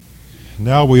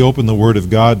Now we open the Word of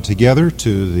God together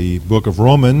to the book of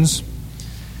Romans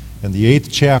and the 8th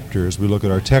chapter as we look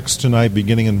at our text tonight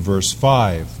beginning in verse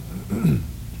 5.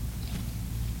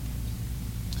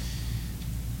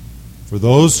 For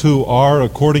those who are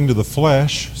according to the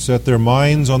flesh set their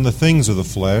minds on the things of the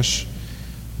flesh,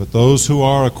 but those who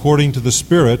are according to the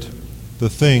Spirit, the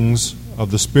things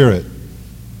of the Spirit.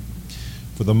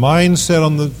 For the mind set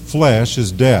on the flesh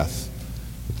is death,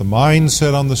 but the mind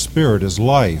set on the Spirit is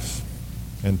life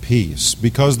and peace,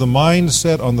 because the mind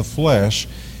set on the flesh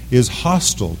is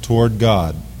hostile toward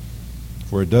God.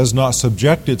 For it does not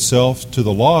subject itself to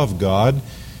the law of God,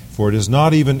 for it is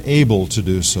not even able to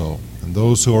do so. And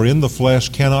those who are in the flesh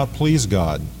cannot please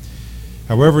God.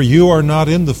 However, you are not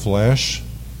in the flesh,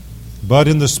 but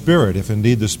in the Spirit, if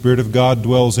indeed the Spirit of God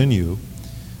dwells in you.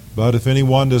 But if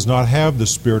anyone does not have the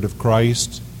Spirit of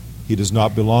Christ, he does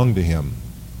not belong to him.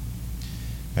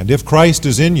 And if Christ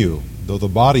is in you, though the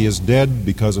body is dead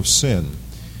because of sin,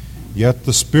 yet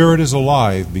the Spirit is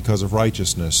alive because of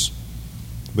righteousness.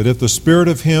 But if the Spirit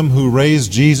of him who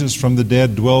raised Jesus from the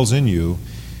dead dwells in you,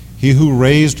 he who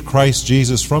raised Christ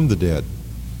Jesus from the dead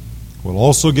will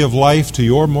also give life to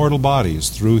your mortal bodies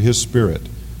through his Spirit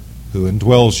who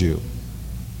indwells you.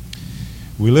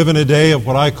 We live in a day of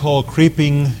what I call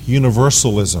creeping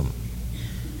universalism.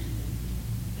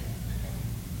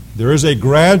 There is a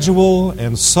gradual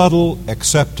and subtle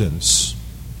acceptance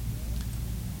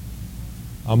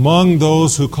among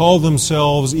those who call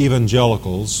themselves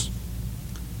evangelicals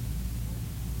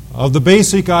of the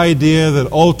basic idea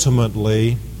that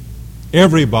ultimately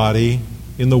everybody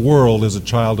in the world is a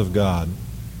child of God,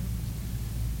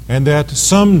 and that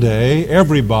someday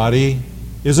everybody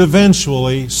is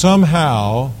eventually,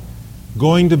 somehow,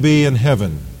 going to be in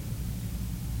heaven.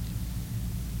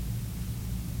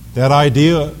 That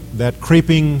idea, that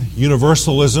creeping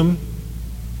universalism,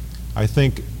 I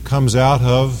think comes out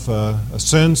of a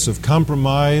sense of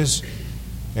compromise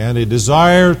and a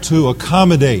desire to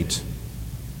accommodate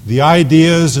the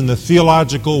ideas in the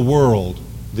theological world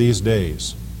these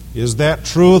days. Is that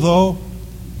true, though?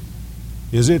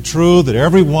 Is it true that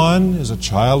everyone is a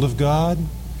child of God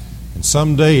and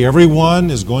someday everyone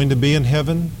is going to be in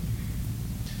heaven?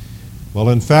 Well,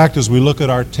 in fact, as we look at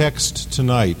our text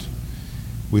tonight,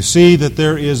 we see that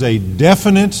there is a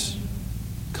definite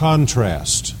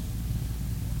contrast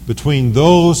between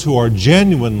those who are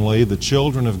genuinely the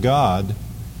children of God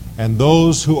and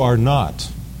those who are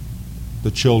not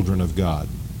the children of God.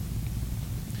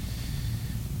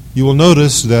 You will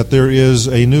notice that there is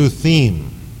a new theme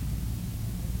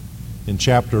in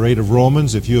chapter 8 of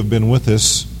Romans, if you have been with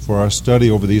us for our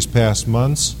study over these past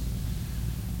months.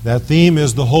 That theme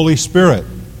is the Holy Spirit.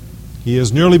 He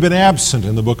has nearly been absent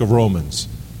in the book of Romans.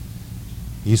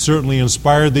 He certainly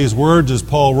inspired these words as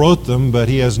Paul wrote them, but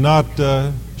he has not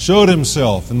showed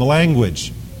himself in the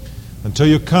language until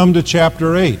you come to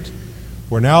chapter 8,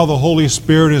 where now the Holy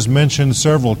Spirit is mentioned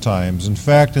several times. In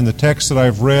fact, in the text that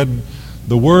I've read,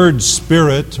 the word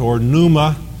Spirit, or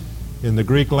pneuma, in the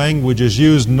Greek language is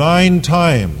used 9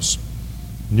 times.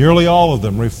 Nearly all of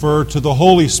them refer to the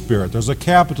Holy Spirit. There's a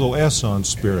capital S on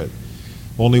Spirit.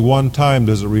 Only one time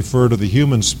does it refer to the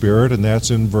human spirit, and that's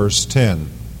in verse 10.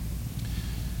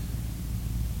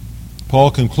 Paul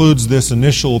concludes this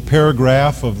initial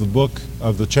paragraph of the book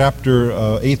of the chapter,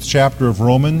 8th chapter of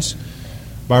Romans,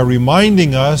 by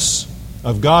reminding us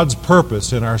of God's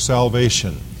purpose in our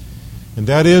salvation. And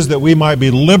that is that we might be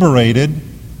liberated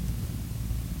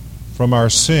from our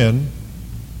sin,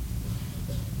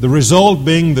 the result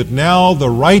being that now the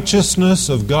righteousness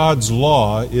of God's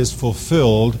law is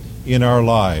fulfilled in our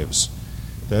lives.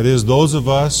 That is, those of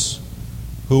us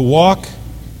who walk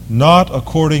not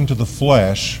according to the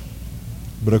flesh,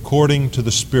 but according to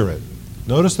the Spirit.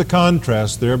 Notice the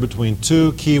contrast there between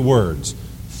 2 key words,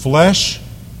 flesh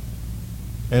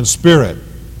and spirit.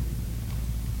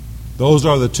 Those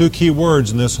are the 2 key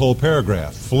words in this whole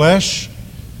paragraph, flesh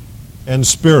and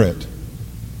spirit.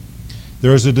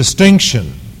 There is a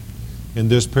distinction in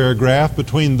this paragraph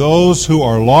between those who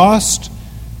are lost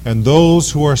and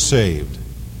those who are saved.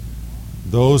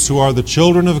 Those who are the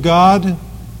children of God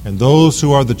and those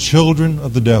who are the children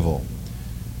of the devil.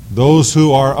 Those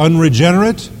who are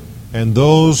unregenerate and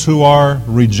those who are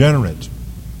regenerate.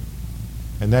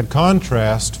 And that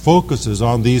contrast focuses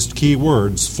on these key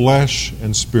words, flesh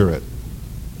and spirit.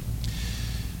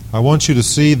 I want you to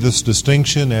see this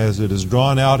distinction as it is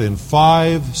drawn out in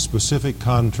 5 specific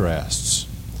contrasts.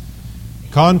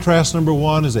 Contrast number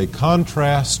 1 is a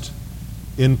contrast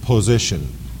in position.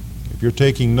 If you're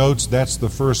taking notes, that's the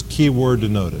first key word to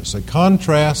notice. A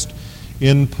contrast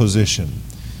in position.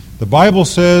 The Bible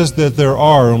says that there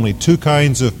are only two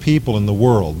kinds of people in the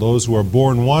world, those who are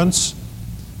born once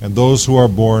and those who are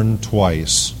born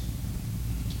twice.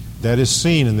 That is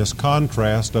seen in this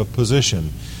contrast of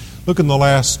position. Look in the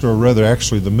last, or rather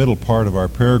actually the middle part of our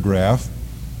paragraph,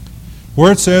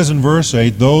 where it says in verse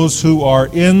 8, those who are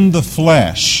in the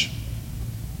flesh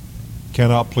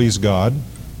cannot please God.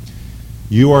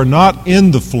 You are not in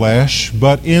the flesh,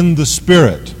 but in the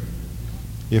Spirit,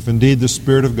 if indeed the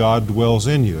Spirit of God dwells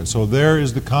in you. And so there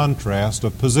is the contrast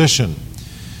of position.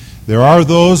 There are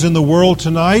those in the world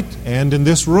tonight, and in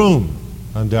this room,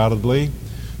 undoubtedly,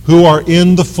 who are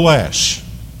in the flesh.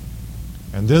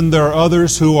 And then there are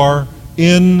others who are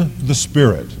in the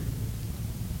Spirit.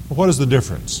 What is the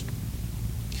difference?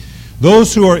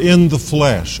 Those who are in the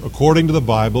flesh, according to the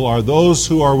Bible, are those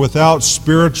who are without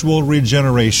spiritual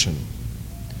regeneration.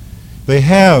 They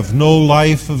have no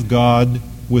life of God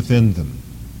within them.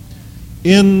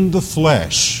 In the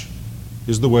flesh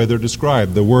is the way they're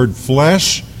described. The word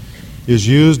flesh is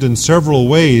used in several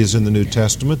ways in the New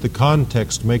Testament. The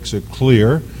context makes it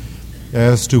clear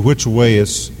as to which way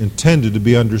it's intended to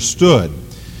be understood.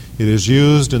 It is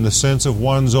used in the sense of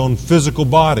one's own physical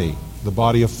body, the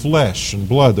body of flesh and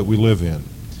blood that we live in.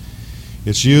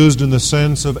 It's used in the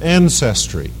sense of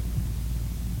ancestry.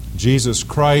 Jesus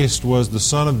Christ was the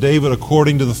son of David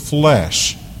according to the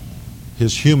flesh,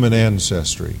 his human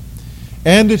ancestry.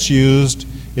 And it's used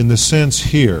in the sense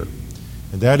here,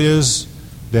 and that is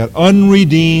that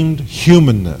unredeemed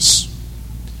humanness.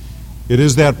 It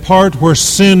is that part where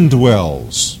sin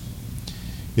dwells.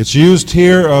 It's used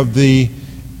here of the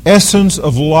essence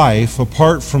of life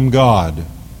apart from God.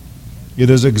 It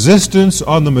is existence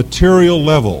on the material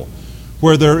level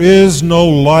where there is no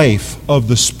life of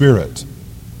the Spirit.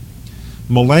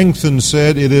 Melanchthon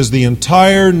said it is the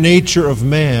entire nature of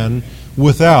man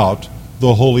without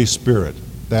the Holy Spirit.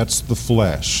 That's the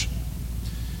flesh.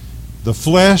 The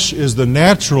flesh is the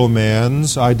natural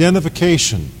man's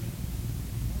identification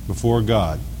before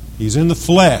God. He's in the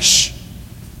flesh.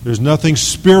 There's nothing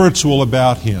spiritual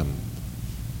about him.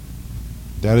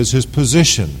 That is his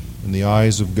position in the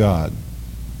eyes of God.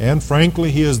 And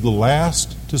frankly, he is the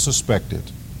last to suspect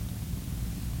it.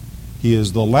 He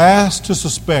is the last to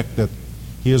suspect that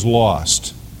he is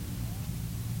lost.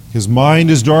 His mind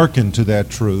is darkened to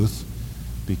that truth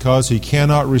because he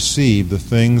cannot receive the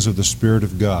things of the Spirit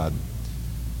of God.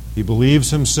 He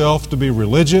believes himself to be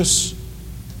religious,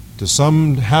 to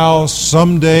somehow,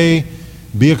 someday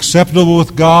be acceptable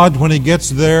with God when he gets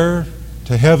there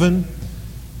to heaven.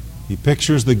 He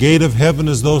pictures the gate of heaven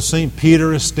as though St.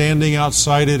 Peter is standing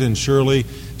outside it, and surely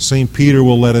St. Peter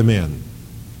will let him in.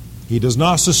 He does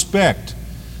not suspect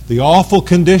the awful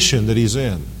condition that he's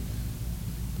in.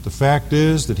 But the fact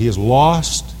is that he is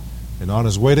lost and on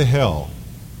his way to hell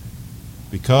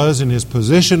because in his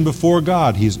position before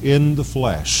God, he's in the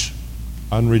flesh,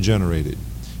 unregenerated.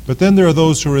 But then there are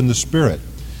those who are in the Spirit.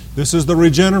 This is the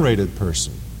regenerated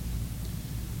person.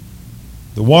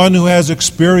 The one who has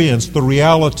experienced the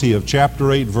reality of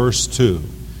chapter 8, verse 2,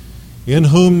 in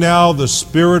whom now the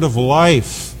Spirit of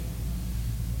life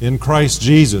in Christ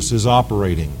Jesus is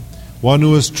operating. One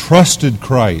who has trusted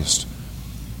Christ,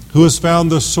 who has found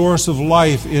the source of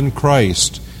life in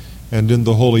Christ and in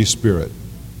the Holy Spirit.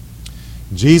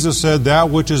 Jesus said, that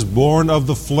which is born of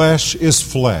the flesh is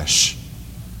flesh,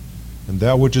 and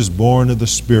that which is born of the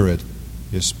Spirit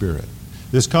is spirit.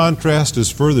 This contrast is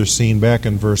further seen back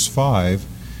in verse 5,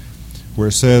 where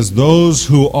it says, those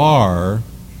who are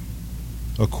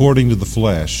according to the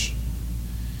flesh,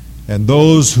 and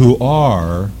those who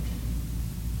are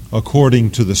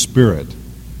according to the Spirit.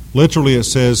 Literally it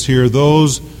says here,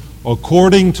 those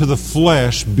according to the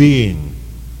flesh being,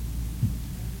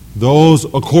 those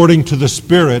according to the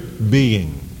Spirit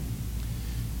being.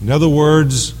 In other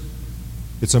words,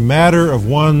 it's a matter of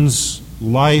one's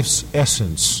life's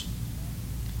essence.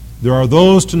 There are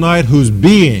those tonight whose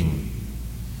being,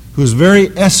 whose very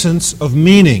essence of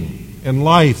meaning and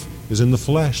life is in the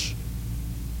flesh.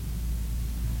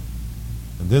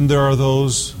 And then there are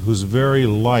those whose very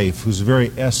life, whose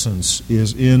very essence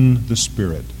is in the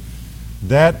Spirit.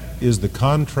 That is the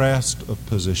contrast of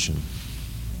position.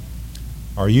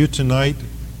 Are you tonight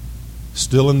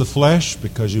still in the flesh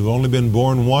because you've only been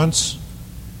born once?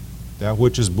 That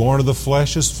which is born of the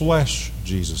flesh is flesh,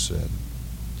 Jesus said.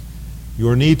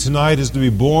 Your need tonight is to be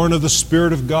born of the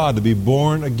Spirit of God, to be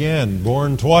born again,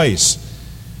 born twice,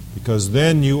 because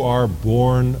then you are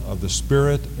born of the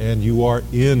Spirit and you are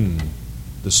in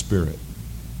the Spirit.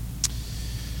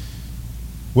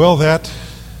 Well, that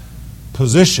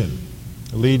position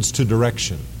leads to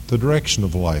direction, the direction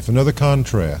of life. Another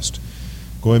contrast,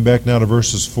 going back now to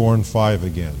verses 4 and 5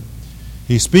 again.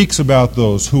 He speaks about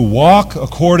those who walk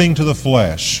according to the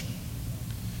flesh,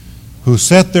 who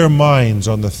set their minds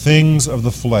on the things of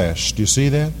the flesh. Do you see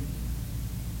that?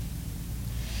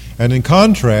 And in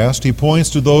contrast, he points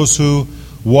to those who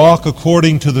walk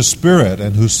according to the Spirit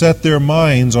and who set their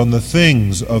minds on the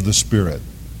things of the Spirit.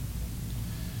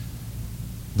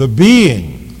 The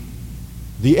being,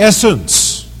 the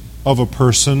essence of a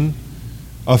person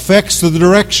affects the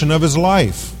direction of his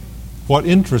life, what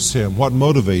interests him, what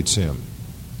motivates him.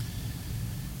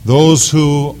 Those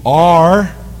who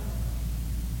are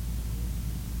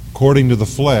according to the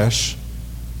flesh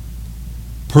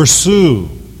pursue,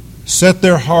 set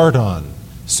their heart on,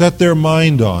 set their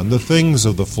mind on the things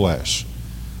of the flesh.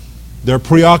 Their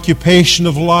preoccupation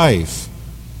of life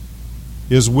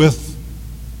is with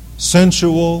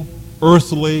sensual,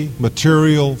 earthly,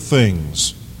 material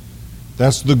things.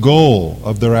 That's the goal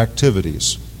of their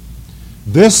activities.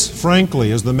 This, frankly,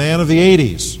 is the man of the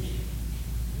 80s.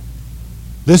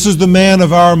 This is the man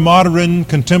of our modern,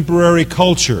 contemporary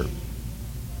culture.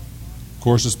 Of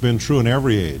course, it's been true in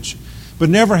every age. But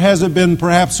never has it been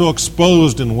perhaps so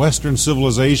exposed in Western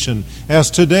civilization as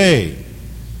today.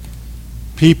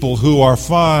 People who are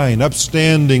fine,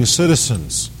 upstanding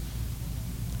citizens,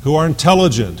 who are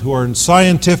intelligent, who are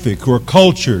scientific, who are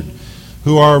cultured,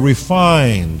 who are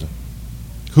refined,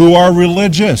 who are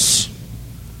religious.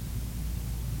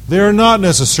 They are not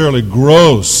necessarily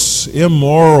gross,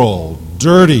 immoral,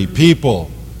 dirty people.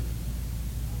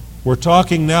 We're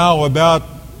talking now about,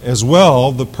 as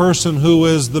well, the person who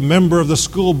is the member of the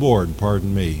school board,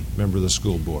 member of the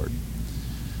school board.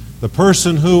 The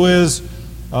person who is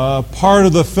part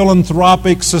of the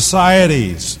philanthropic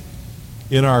societies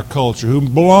in our culture, who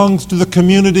belongs to the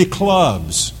community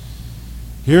clubs.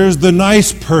 Here's the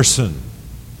nice person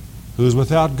who's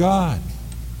without God.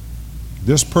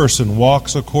 This person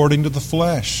walks according to the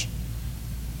flesh.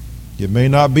 It may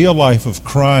not be a life of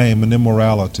crime and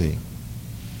immorality.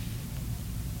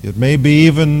 It may be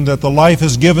even that the life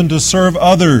is given to serve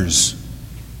others.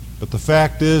 But the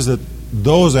fact is that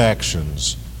those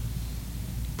actions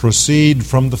proceed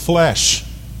from the flesh,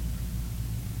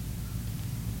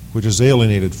 which is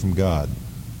alienated from God.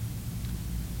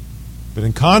 But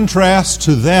in contrast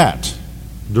to that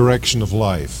direction of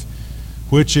life,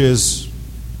 which is,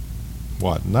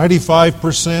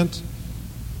 95%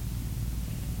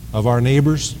 of our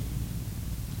neighbors?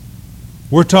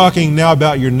 We're talking now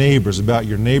about your neighbors, about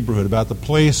your neighborhood, about the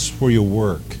place where you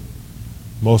work,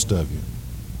 most of you.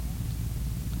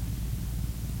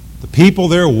 The people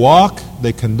there walk,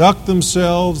 they conduct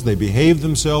themselves, they behave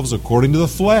themselves according to the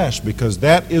flesh, because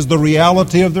that is the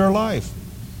reality of their life.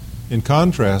 In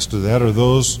contrast to that are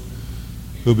those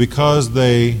who, because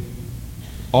they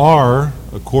are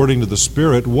according to the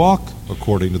Spirit, walk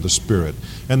according to the Spirit,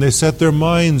 and they set their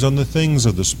minds on the things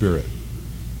of the Spirit.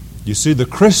 You see, the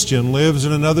Christian lives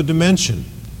in another dimension,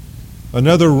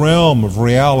 another realm of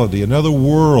reality, another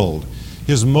world.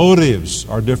 His motives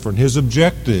are different. His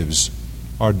objectives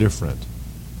are different.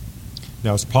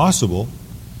 Now, it's possible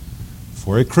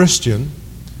for a Christian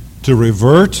to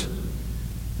revert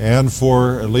and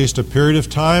for at least a period of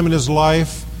time in his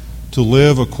life to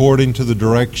live according to the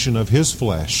direction of his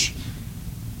flesh.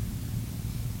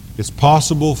 It's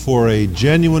possible for a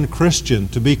genuine Christian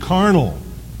to be carnal.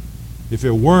 If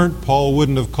it weren't, Paul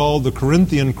wouldn't have called the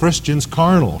Corinthian Christians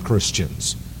carnal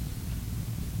Christians.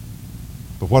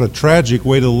 But what a tragic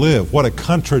way to live. What a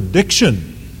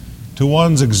contradiction to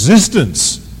one's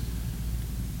existence.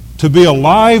 To be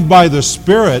alive by the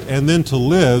Spirit and then to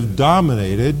live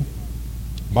dominated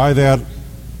by that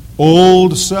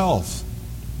old self,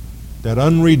 that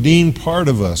unredeemed part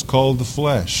of us called the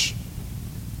flesh.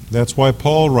 That's why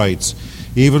Paul writes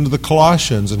even to the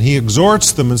Colossians, and he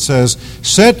exhorts them and says,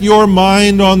 set your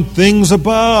mind on things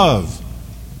above,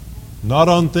 not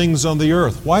on things on the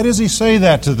earth. Why does he say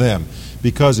that to them?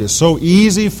 Because it's so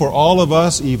easy for all of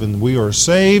us, even we are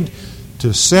saved,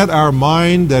 to set our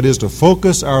mind, that is to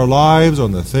focus our lives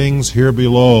on the things here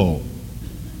below.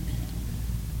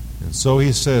 And so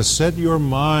he says, set your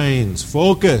minds,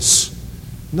 focus,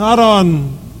 not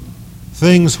on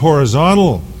things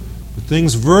horizontal, but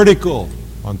things vertical,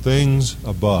 on things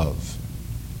above.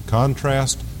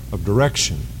 Contrast of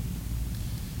direction.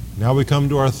 Now we come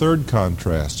to our third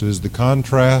contrast. It is the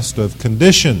contrast of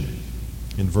condition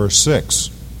in verse 6.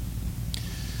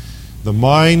 The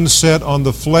mind set on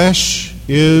the flesh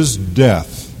is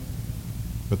death,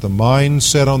 but the mind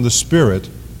set on the Spirit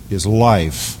is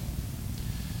life.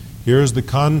 Here's the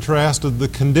contrast of the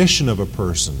condition of a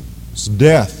person. It's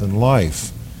death and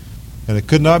life. And it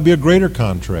could not be a greater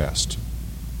contrast.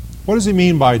 What does he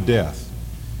mean by death?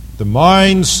 The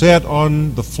mind set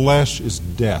on the flesh is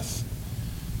death.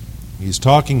 He's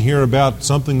talking here about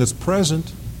something that's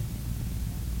present.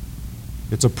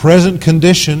 It's a present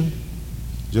condition.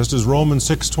 Just as Romans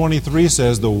 6:23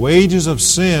 says, the wages of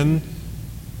sin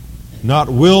not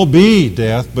will be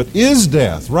death, but is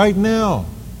death right now.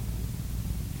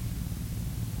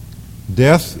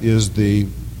 Death is the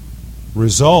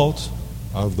result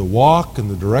of the walk and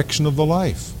the direction of the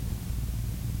life.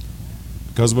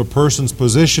 Because of a person's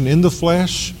position in the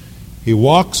flesh, he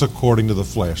walks according to the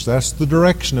flesh. That's the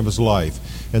direction of his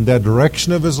life. And that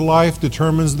direction of his life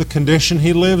determines the condition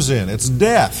he lives in. It's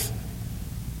death.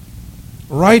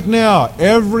 Right now,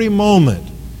 every moment,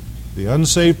 the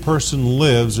unsaved person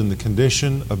lives in the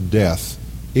condition of death,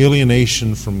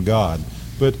 alienation from God.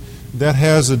 But that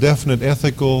has a definite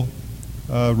ethical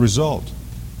result.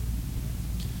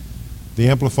 The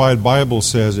Amplified Bible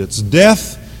says it's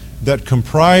death that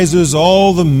comprises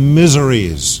all the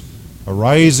miseries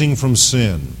arising from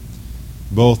sin,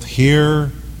 both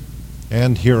here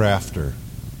and hereafter.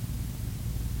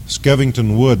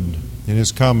 Skevington Wood, in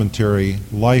his commentary,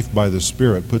 Life by the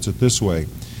Spirit, puts it this way: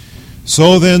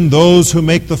 so then those who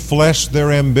make the flesh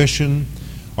their ambition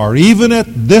are even at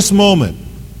this moment,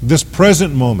 this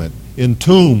present moment,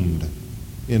 entombed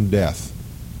in death.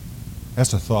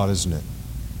 That's a thought, isn't it?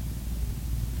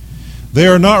 They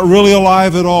are not really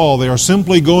alive at all. They are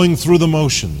simply going through the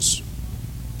motions.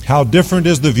 How different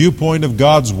is the viewpoint of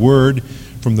God's Word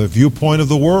from the viewpoint of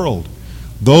the world.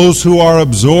 Those who are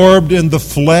absorbed in the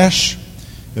flesh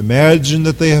imagine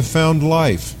that they have found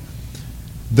life.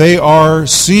 They are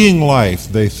seeing life,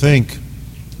 they think.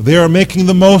 They are making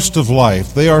the most of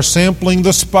life. They are sampling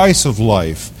the spice of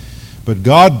life. But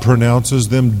God pronounces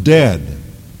them dead.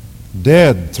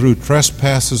 Dead through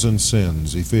trespasses and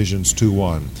sins, Ephesians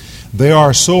 2:1. They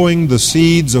are sowing the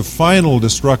seeds of final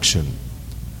destruction.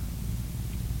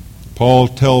 Paul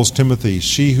tells Timothy,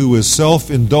 she who is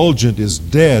self-indulgent is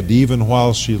dead even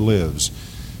while she lives.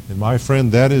 And my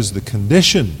friend, that is the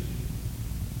condition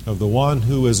of the one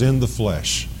who is in the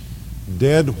flesh,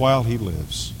 dead while he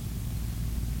lives.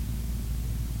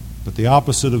 But the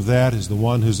opposite of that is the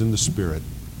one who's in the Spirit.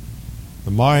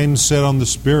 The mind set on the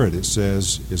Spirit, it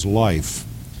says, is life.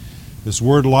 This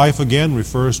word life, again,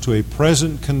 refers to a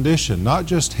present condition, not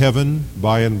just heaven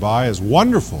by and by, as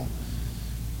wonderful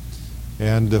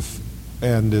and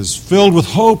as filled with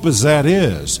hope as that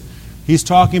is. He's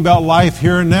talking about life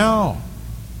here and now.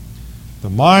 The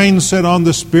mind set on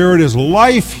the Spirit is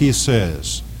life, he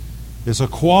says. It's a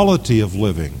quality of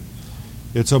living.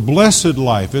 It's a blessed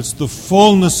life. It's the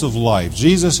fullness of life.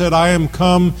 Jesus said, I am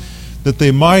come that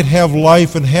they might have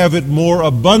life and have it more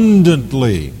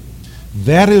abundantly.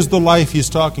 That is the life he's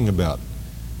talking about.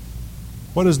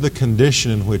 What is the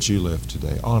condition in which you live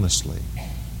today, honestly?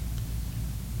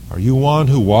 Are you one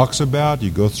who walks about,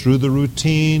 you go through the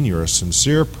routine, you're a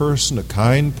sincere person, a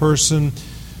kind person,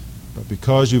 but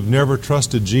because you've never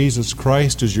trusted Jesus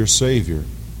Christ as your Savior,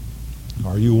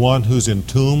 are you one who's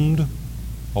entombed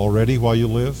already while you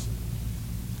live?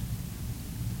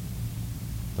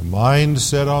 The mind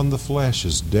set on the flesh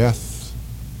is death.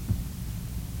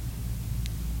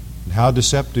 And how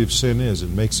deceptive sin is. It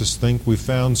makes us think we've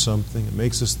found something. It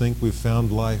makes us think we've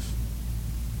found life.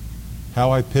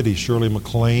 How I pity Shirley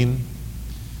MacLaine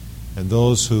and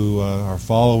those who are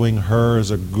following her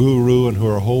as a guru and who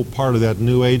are a whole part of that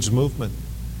New Age movement.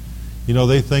 You know,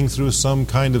 they think through some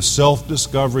kind of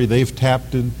self-discovery they've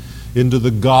tapped into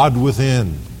the God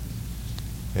within.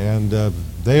 And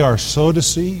they are so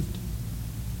deceived.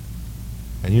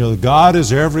 And you know, God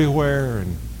is everywhere,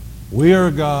 and we are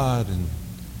God, and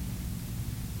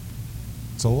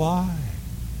it's a lie.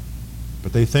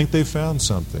 But they think they found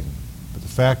something. But the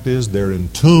fact is they're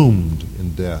entombed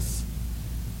in death.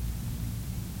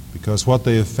 Because what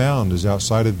they have found is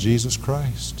outside of Jesus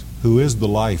Christ, who is the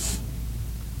life.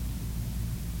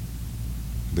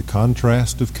 The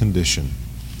contrast of condition.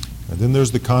 And then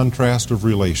there's the contrast of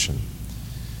relation.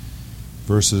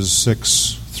 Verses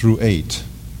 6 through 8.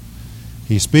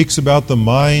 He speaks about the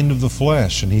mind of the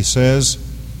flesh, and he says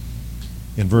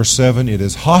in verse 7, it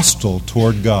is hostile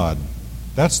toward God.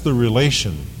 That's the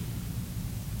relation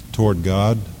toward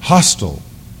God. Hostile.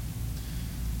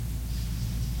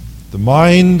 The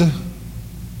mind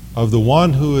of the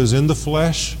one who is in the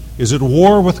flesh is at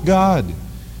war with God.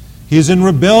 He is in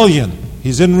rebellion.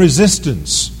 He's in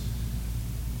resistance.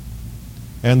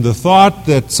 And the thought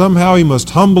that somehow he must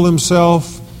humble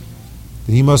himself,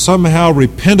 that he must somehow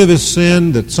repent of his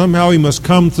sin, that somehow he must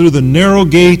come through the narrow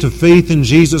gate of faith in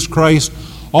Jesus Christ,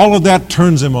 all of that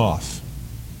turns him off.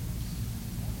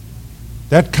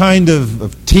 That kind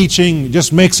of teaching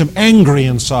just makes him angry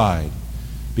inside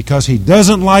because he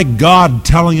doesn't like God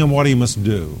telling him what he must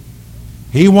do.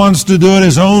 He wants to do it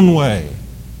his own way.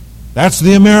 That's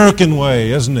the American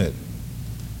way, isn't it?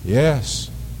 Yes,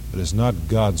 but it's not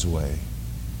God's way.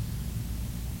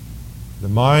 The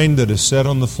mind that is set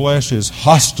on the flesh is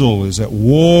hostile, is at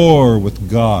war with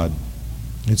God.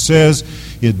 It says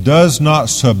it does not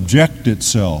subject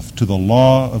itself to the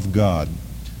law of God.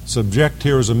 Subject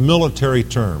here is a military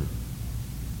term.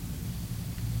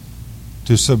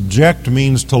 To subject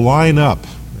means to line up,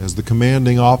 as the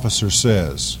commanding officer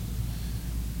says.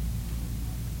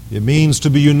 It means to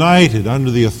be united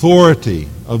under the authority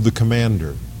of the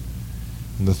commander.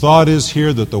 And the thought is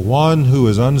here that the one who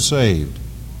is unsaved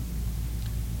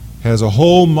has a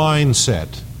whole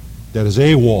mindset that is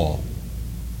AWOL.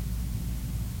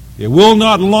 It will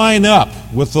not line up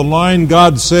with the line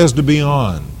God says to be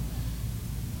on.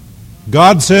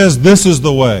 God says this is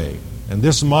the way, and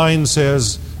this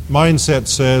mindset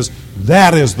says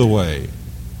that is the way.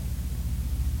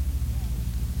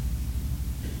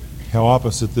 How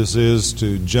opposite this is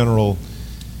to General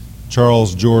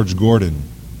Charles George Gordon,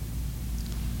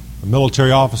 a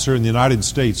military officer in the United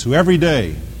States who every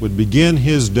day would begin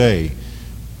his day.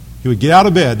 He would get out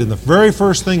of bed, and the very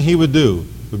first thing he would do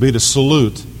would be to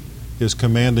salute his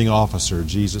commanding officer,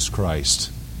 Jesus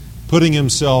Christ, putting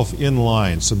himself in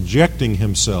line, subjecting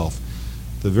himself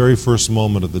the very first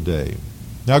moment of the day.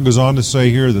 Now it goes on to say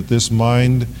here that this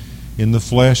mind in the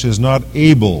flesh is not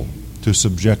able to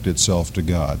subject itself to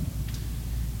God.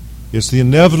 It's the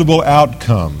inevitable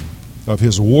outcome of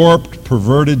his warped,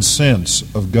 perverted sense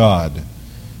of God.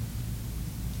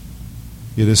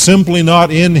 It is simply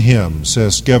not in him,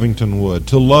 says Skevington Wood,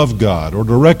 to love God or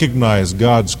to recognize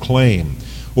God's claim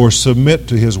or submit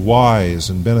to his wise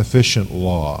and beneficent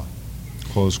law.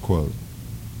 Close quote.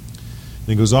 And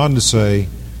he goes on to say,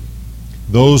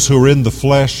 those who are in the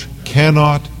flesh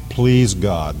cannot please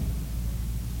God.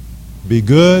 Be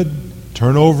good,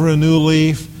 turn over a new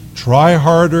leaf, try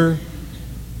harder,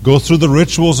 go through the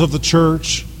rituals of the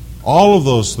church, all of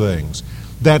those things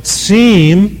that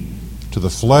seem to the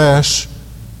flesh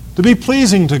to be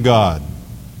pleasing to God.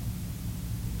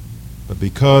 But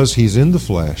because he's in the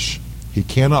flesh, he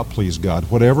cannot please God.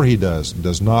 Whatever he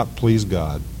does not please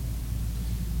God.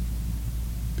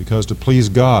 Because to please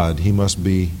God, he must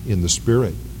be in the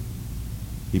Spirit.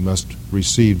 He must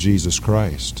receive Jesus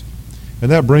Christ.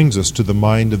 And that brings us to the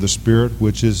mind of the Spirit,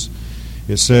 which is,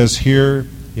 it says here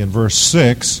in verse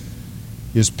 6,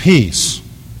 is peace.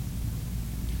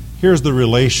 Here's the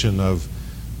relation of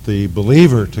the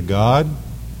believer to God.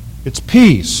 It's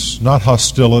peace, not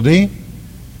hostility.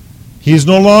 He's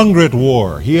no longer at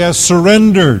war. He has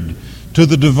surrendered to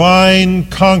the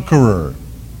divine conqueror.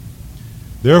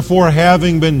 Therefore,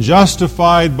 having been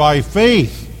justified by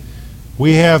faith,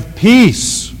 we have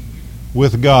peace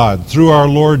with God through our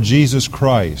Lord Jesus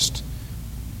Christ.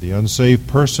 The unsaved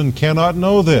person cannot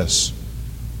know this.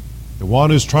 The one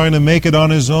who's trying to make it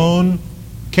on his own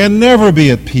can never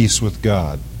be at peace with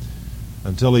God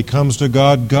until he comes to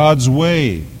God God's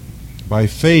way, by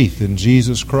faith in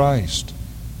Jesus Christ.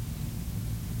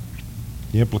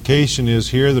 The implication is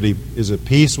here that he is at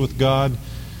peace with God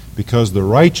because the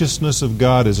righteousness of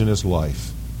God is in his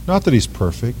life. Not that he's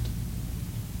perfect.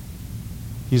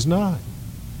 He's not.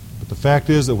 But the fact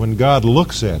is that when God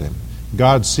looks at him,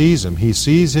 God sees him. He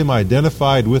sees him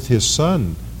identified with his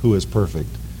Son, who is perfect.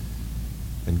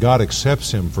 And God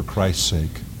accepts him for Christ's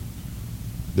sake.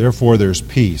 Therefore, there's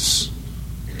peace.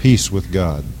 Peace with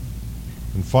God.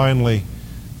 And finally,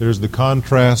 there's the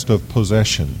contrast of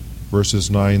possession,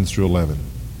 verses 9 through 11.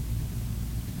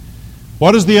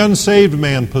 What does the unsaved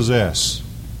man possess?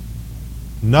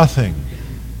 Nothing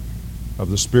of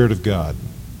the Spirit of God.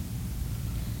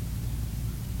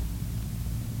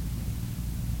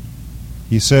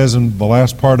 He says in the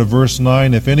last part of verse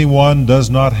 9, if anyone does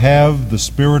not have the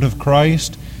Spirit of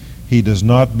Christ, he does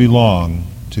not belong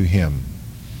to him.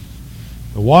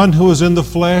 The one who is in the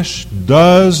flesh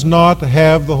does not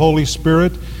have the Holy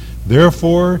Spirit.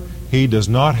 Therefore, he does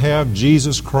not have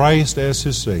Jesus Christ as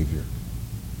his Savior.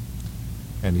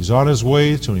 And he's on his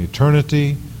way to an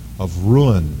eternity of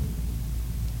ruin,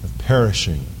 of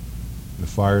perishing in the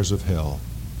fires of hell.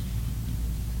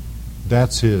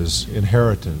 That's his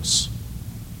inheritance.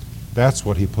 That's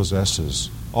what he possesses.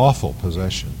 Awful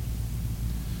possession.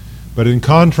 But in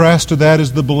contrast to that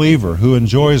is the believer, who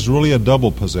enjoys really a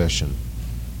double possession.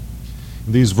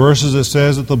 In these verses it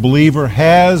says that the believer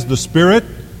has the Spirit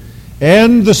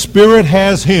and the Spirit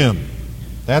has him.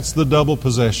 That's the double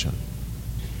possession.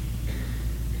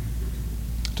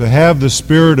 To have the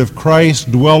Spirit of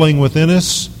Christ dwelling within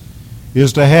us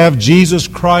is to have Jesus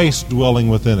Christ dwelling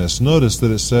within us. Notice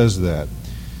that it says that.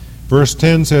 Verse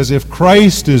 10 says, if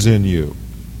Christ is in you,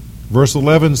 Verse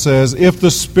 11 says, if the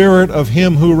Spirit of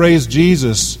Him who raised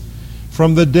Jesus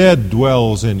from the dead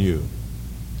dwells in you.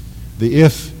 The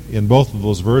if in both of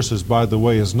those verses, by the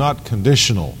way, is not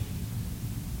conditional,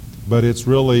 but it's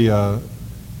really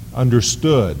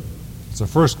understood. It's a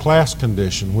first-class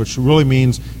condition, which really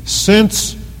means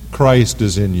since Christ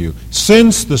is in you,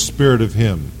 since the Spirit of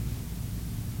Him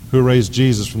who raised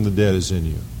Jesus from the dead is in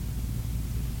you.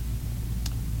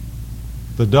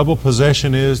 The double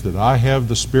possession is that I have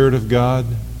the Spirit of God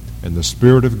and the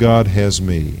Spirit of God has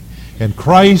me. And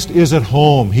Christ is at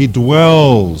home. He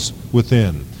dwells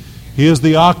within. He is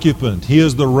the occupant. He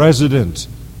is the resident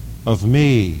of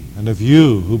me and of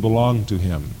you who belong to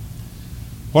Him.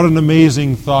 What an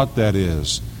amazing thought that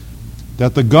is.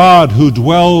 That the God who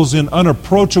dwells in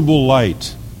unapproachable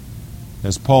light,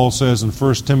 as Paul says in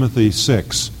 1 Timothy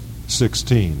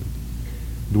 6:16,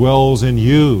 dwells in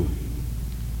you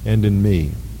and in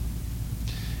me.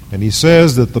 And he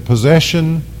says that the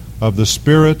possession of the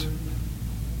Spirit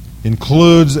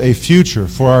includes a future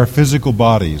for our physical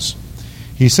bodies.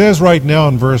 He says right now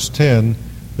in verse 10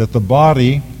 that the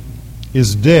body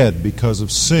is dead because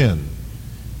of sin.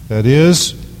 That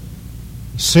is,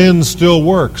 sin still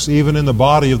works even in the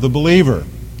body of the believer.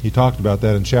 He talked about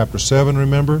that in chapter 7,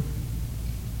 remember?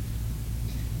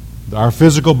 Our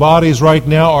physical bodies right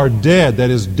now are dead. That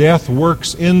is, death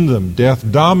works in them.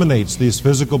 Death dominates these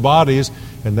physical bodies,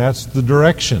 and that's the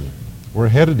direction we're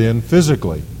headed in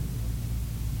physically.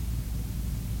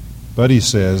 But he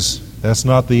says, that's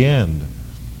not the end.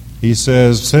 He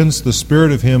says, since the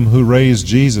Spirit of Him who raised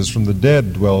Jesus from the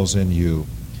dead dwells in you,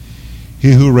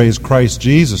 He who raised Christ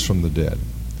Jesus from the dead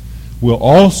will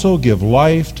also give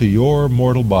life to your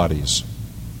mortal bodies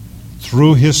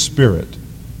through His Spirit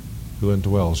who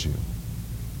indwells you.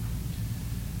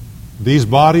 These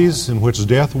bodies in which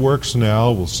death works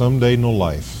now will someday know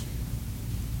life.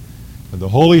 And the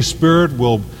Holy Spirit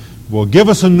will give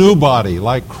us a new body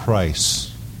like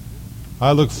Christ.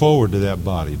 I look forward to that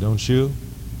body, don't you?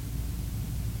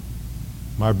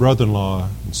 My brother-in-law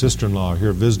and sister-in-law are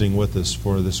here visiting with us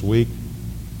for this week.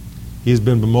 He's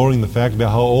been bemoaning the fact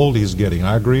about how old he's getting.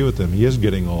 I agree with him. He is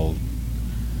getting old.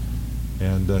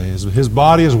 And his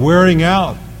body is wearing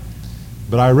out.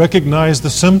 But I recognize the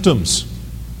symptoms.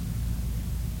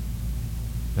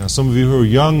 Now, some of you who are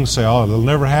young say, oh, it'll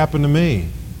never happen to me.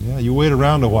 Yeah, you wait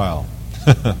around a while.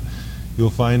 You'll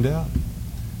find out.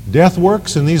 Death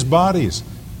works in these bodies.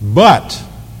 But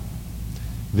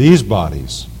these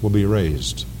bodies will be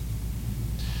raised.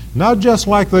 Not just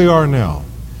like they are now,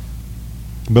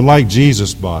 but like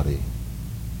Jesus' body.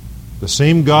 The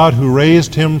same God who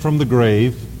raised Him from the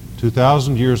grave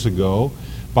 2,000 years ago,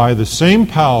 by the same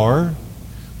power,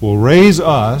 will raise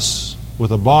us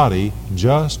with a body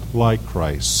just like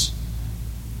Christ's,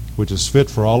 which is fit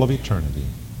for all of eternity.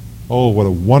 Oh, what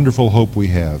a wonderful hope we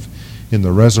have in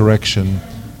the resurrection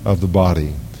of the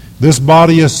body. This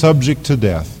body is subject to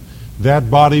death.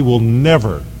 That body will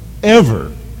never,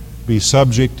 ever be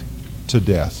subject to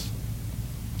death.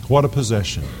 What a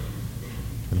possession.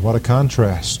 And what a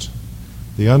contrast.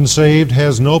 The unsaved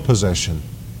has no possession.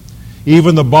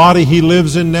 Even the body he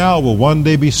lives in now will one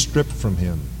day be stripped from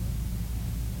him.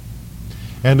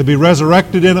 And to be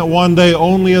resurrected in it one day,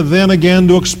 only then again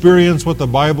to experience what the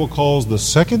Bible calls the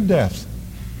second death,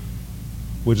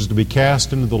 which is to be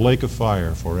cast into the lake of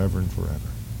fire forever and forever.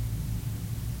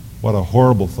 What a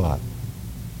horrible thought.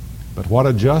 But what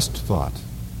a just thought.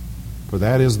 For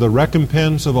that is the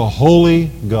recompense of a holy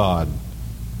God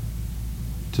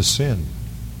to sin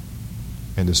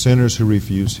and to sinners who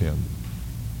refuse Him.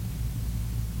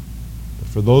 But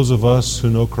for those of us who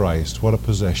know Christ, what a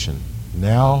possession,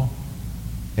 now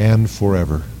and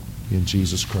forever in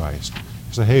Jesus Christ.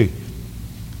 You say, hey,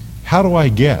 how do I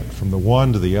get from the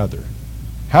one to the other?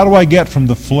 How do I get from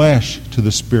the flesh to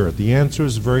the Spirit? The answer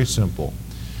is very simple.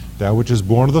 That which is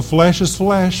born of the flesh is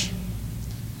flesh,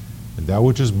 and that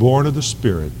which is born of the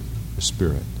Spirit is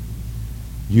spirit.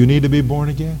 You need to be born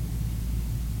again.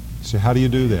 So how do you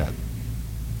do that?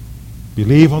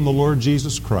 Believe on the Lord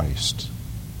Jesus Christ,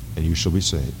 and you shall be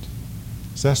saved.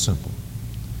 It's that simple.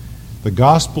 The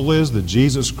gospel is that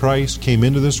Jesus Christ came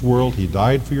into this world. He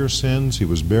died for your sins. He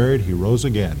was buried. He rose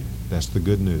again. That's the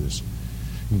good news.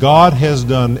 God has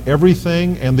done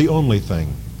everything and the only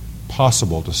thing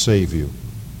possible to save you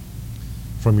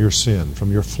from your sin,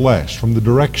 from your flesh, from the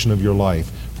direction of your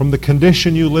life, from the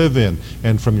condition you live in,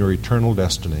 and from your eternal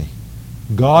destiny.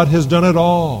 God has done it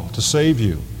all to save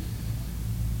you.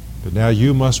 But now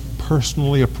you must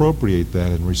personally appropriate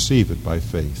that and receive it by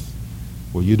faith.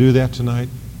 Will you do that tonight?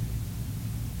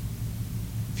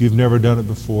 If you've never done it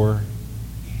before,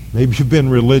 maybe you've been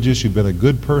religious, you've been a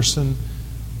good person,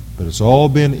 but it's all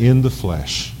been in the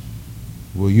flesh.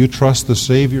 Will you trust the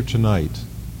Savior tonight?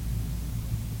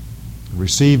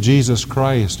 Receive Jesus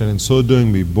Christ, and in so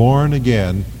doing be born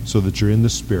again so that you're in the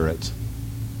Spirit.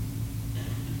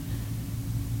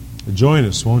 Join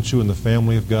us, won't you, in the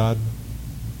family of God?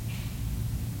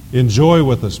 Enjoy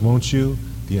with us, won't you,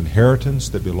 the inheritance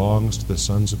that belongs to the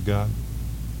sons of God?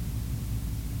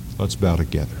 Let's bow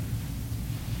together.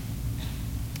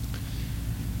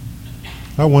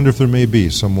 I wonder if there may be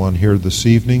someone here this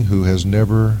evening who has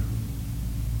never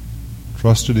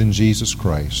trusted in Jesus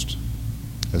Christ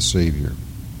as Savior.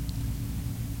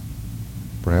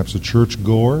 Perhaps a church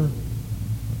goer,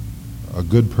 a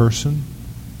good person,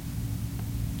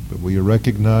 but will you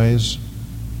recognize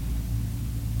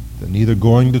that neither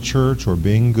going to church or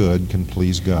being good can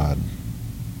please God?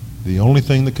 The only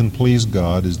thing that can please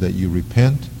God is that you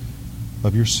repent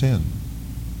of your sin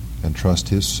and trust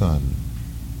His Son,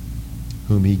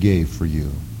 whom He gave for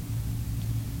you.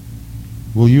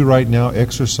 Will you right now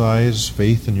exercise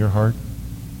faith in your heart?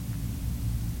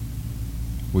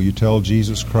 Will you tell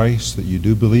Jesus Christ that you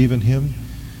do believe in Him,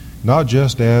 not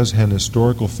just as an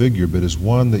historical figure, but as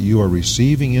one that you are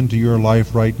receiving into your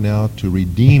life right now to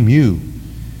redeem you,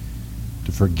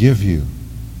 to forgive you,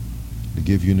 to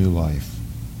give you new life?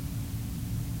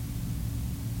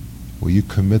 Will you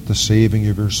commit the saving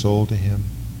of your soul to Him?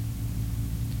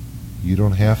 You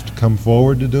don't have to come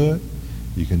forward to do it.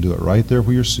 You can do it right there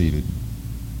where you're seated.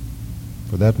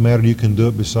 For that matter, you can do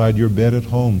it beside your bed at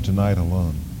home tonight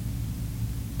alone.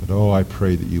 But oh, I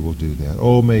pray that you will do that.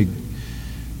 Oh, may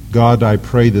God, I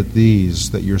pray that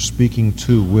these that you're speaking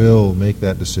to will make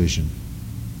that decision.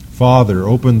 Father,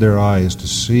 open their eyes to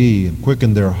see and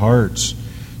quicken their hearts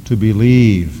to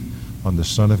believe on the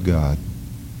Son of God,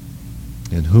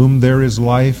 in whom there is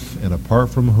life, and apart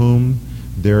from whom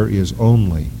there is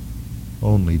only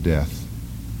death.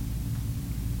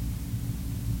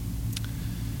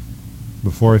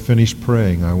 Before I finish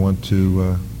praying, I want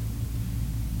to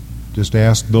just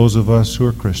ask those of us who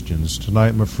are Christians,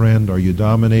 tonight, my friend, are you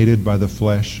dominated by the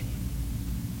flesh?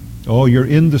 Oh, you're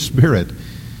in the Spirit,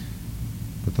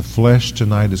 but the flesh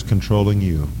tonight is controlling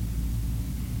you.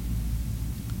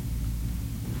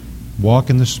 Walk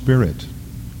in the Spirit,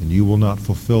 and you will not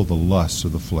fulfill the lusts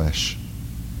of the flesh.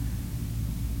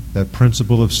 That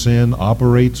principle of sin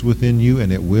operates within you,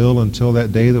 and it will until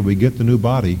that day that we get the new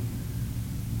body,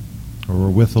 or we're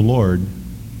with the Lord.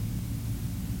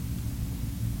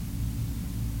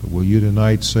 But will you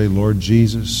tonight say, Lord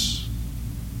Jesus,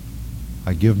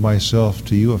 I give myself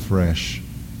to you afresh,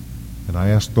 and I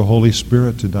ask the Holy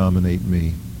Spirit to dominate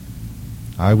me.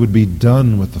 I would be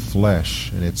done with the flesh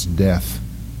and its death.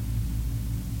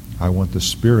 I want the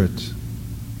Spirit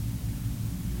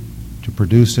to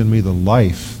produce in me the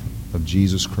life of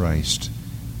Jesus Christ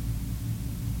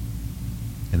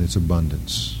and its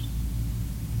abundance.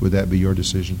 Would that be your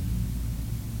decision?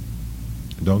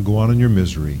 Don't go on in your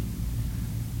misery.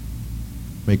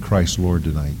 Make Christ Lord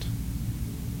tonight.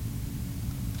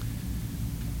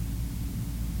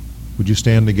 Would you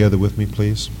stand together with me,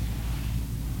 please?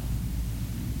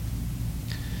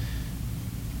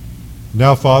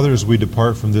 Now, Father, as we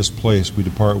depart from this place, we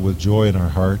depart with joy in our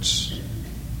hearts.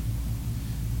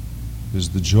 It is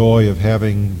the joy of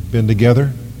having been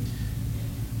together,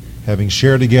 having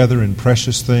shared together in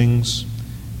precious things,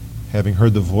 having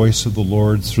heard the voice of the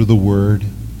Lord through the Word.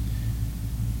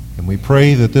 And we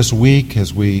pray that this week,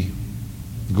 as we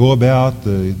go about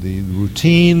the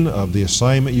routine of the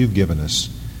assignment you've given us,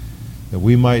 that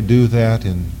we might do that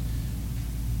in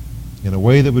a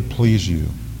way that would please you.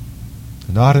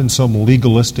 Not in some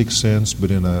legalistic sense,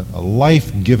 but in a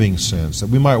life-giving sense, that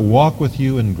we might walk with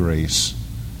you in grace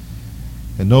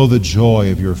and know the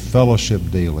joy of your fellowship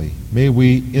daily. May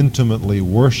we intimately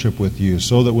worship with you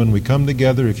so that when we come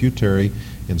together, if you tarry,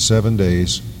 in 7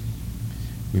 days,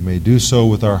 we may do so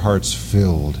with our hearts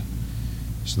filled,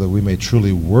 so that we may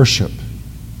truly worship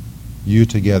you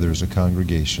together as a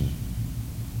congregation.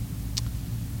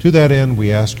 To that end,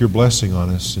 we ask your blessing on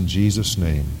us in Jesus'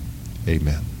 name.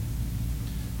 Amen.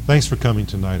 Thanks for coming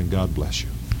tonight, and God bless you.